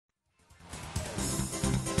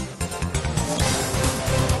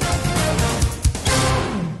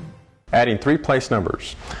Adding three place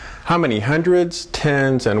numbers. How many hundreds,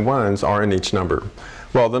 tens, and ones are in each number?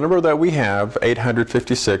 Well, the number that we have,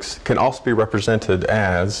 856, can also be represented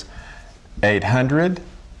as 800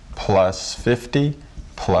 plus 50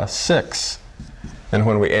 plus 6. And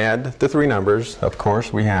when we add the three numbers, of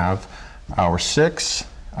course, we have our 6,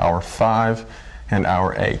 our 5, and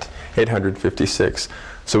our 8. 856.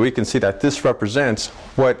 So we can see that this represents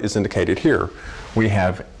what is indicated here. We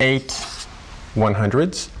have 8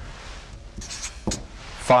 100s,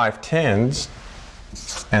 5 10s,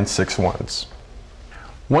 and 6 1s.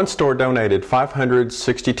 One store donated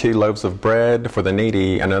 562 loaves of bread for the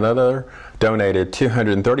needy, and another donated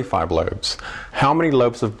 235 loaves. How many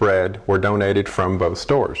loaves of bread were donated from both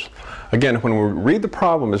stores? Again, when we read the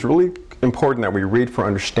problem, it's really important that we read for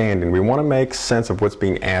understanding. We want to make sense of what's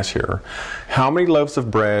being asked here. How many loaves of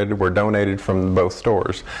bread were donated from both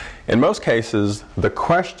stores? In most cases, the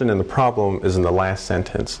question in the problem is in the last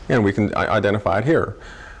sentence, and we can identify it here.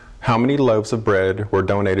 How many loaves of bread were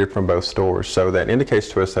donated from both stores? So that indicates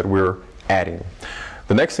to us that we're adding.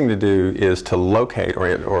 The next thing to do is to locate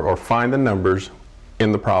or find the numbers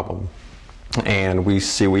in the problem. And we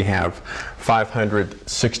see we have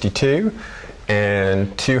 562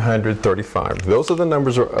 and 235. Those are the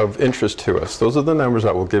numbers of interest to us. Those are the numbers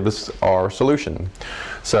that will give us our solution.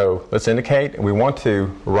 So let's indicate we want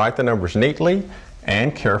to write the numbers neatly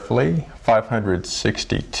and carefully.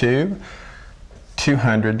 562,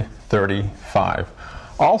 235.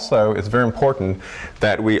 Also, it's very important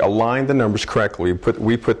that we align the numbers correctly.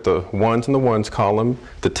 We put the ones in the ones column,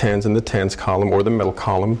 the tens in the tens column or the middle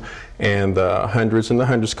column, and the hundreds in the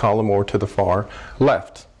hundreds column or to the far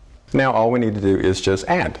left. Now all we need to do is just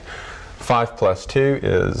add. 5 plus 2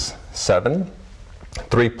 is 7.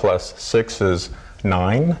 3 plus 6 is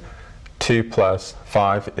 9. 2 plus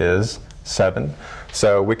 5 is 7.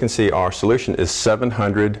 So we can see our solution is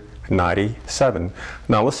 797.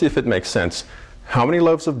 Now let's see if it makes sense. How many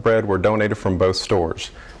loaves of bread were donated from both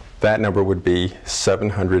stores? That number would be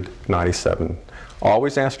 797.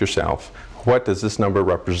 Always ask yourself, what does this number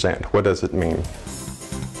represent? What does it mean?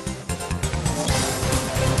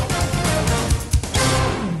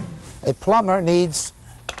 A plumber needs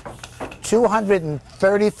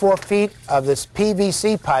 234 feet of this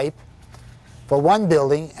PVC pipe for one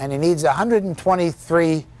building, and he needs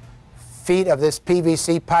 123 feet of this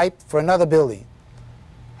PVC pipe for another building.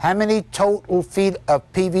 How many total feet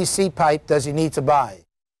of PVC pipe does he need to buy?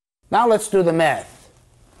 Now let's do the math.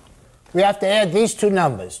 We have to add these two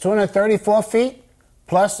numbers, 234 feet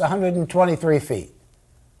plus 123 feet.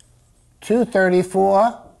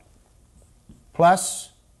 234 plus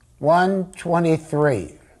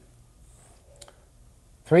 123.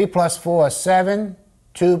 3 plus 4 is 7.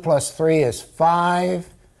 2 plus 3 is 5.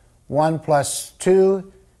 1 plus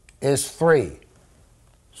 2 is 3.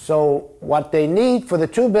 So what they need for the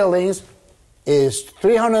two buildings is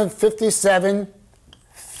 357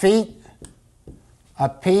 feet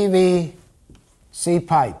of PVC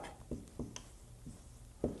pipe.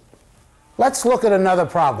 Let's look at another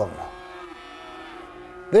problem.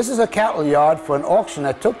 This is a cattle yard for an auction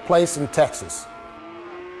that took place in Texas.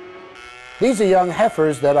 These are young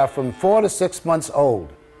heifers that are from 4 to 6 months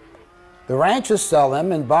old. The ranchers sell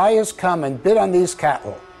them, and buyers come and bid on these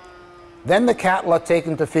cattle. Then the cattle are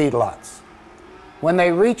taken to feedlots. When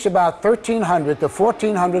they reach about 1,300 to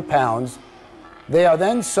 1,400 pounds, they are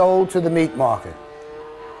then sold to the meat market.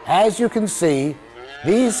 As you can see,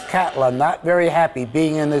 these cattle are not very happy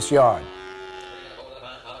being in this yard.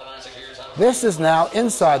 This is now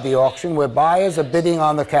inside the auction where buyers are bidding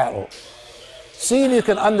on the cattle. See if you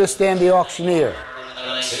can understand the auctioneer.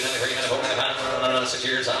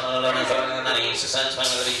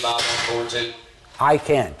 I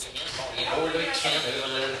can't.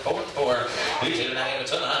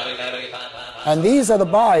 And these are the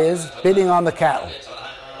buyers bidding on the cattle.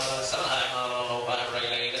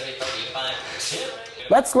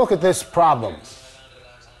 Let's look at this problem.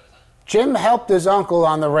 Jim helped his uncle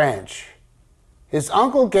on the ranch. His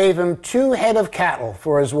uncle gave him 2 head of cattle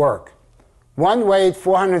for his work. One weighed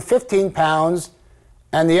 415 pounds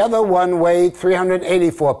and the other one weighed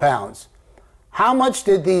 384 pounds. How much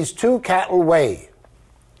did these 2 cattle weigh?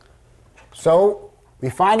 So we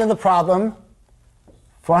find in the problem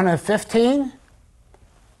 415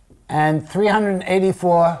 and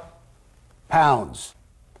 384 pounds.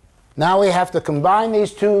 Now we have to combine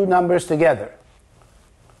these two numbers together.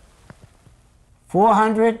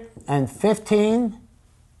 415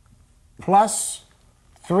 plus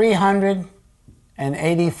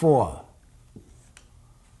 384.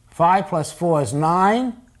 5 plus 4 is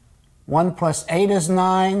 9. 1 plus 8 is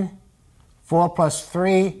 9. 4 plus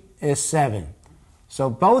 3 is 7. So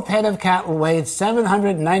both head of cattle weighed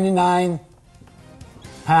 799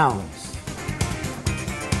 pounds.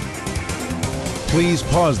 Please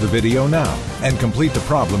pause the video now and complete the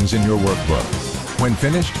problems in your workbook. When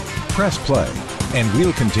finished, press play, and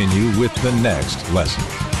we'll continue with the next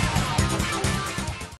lesson.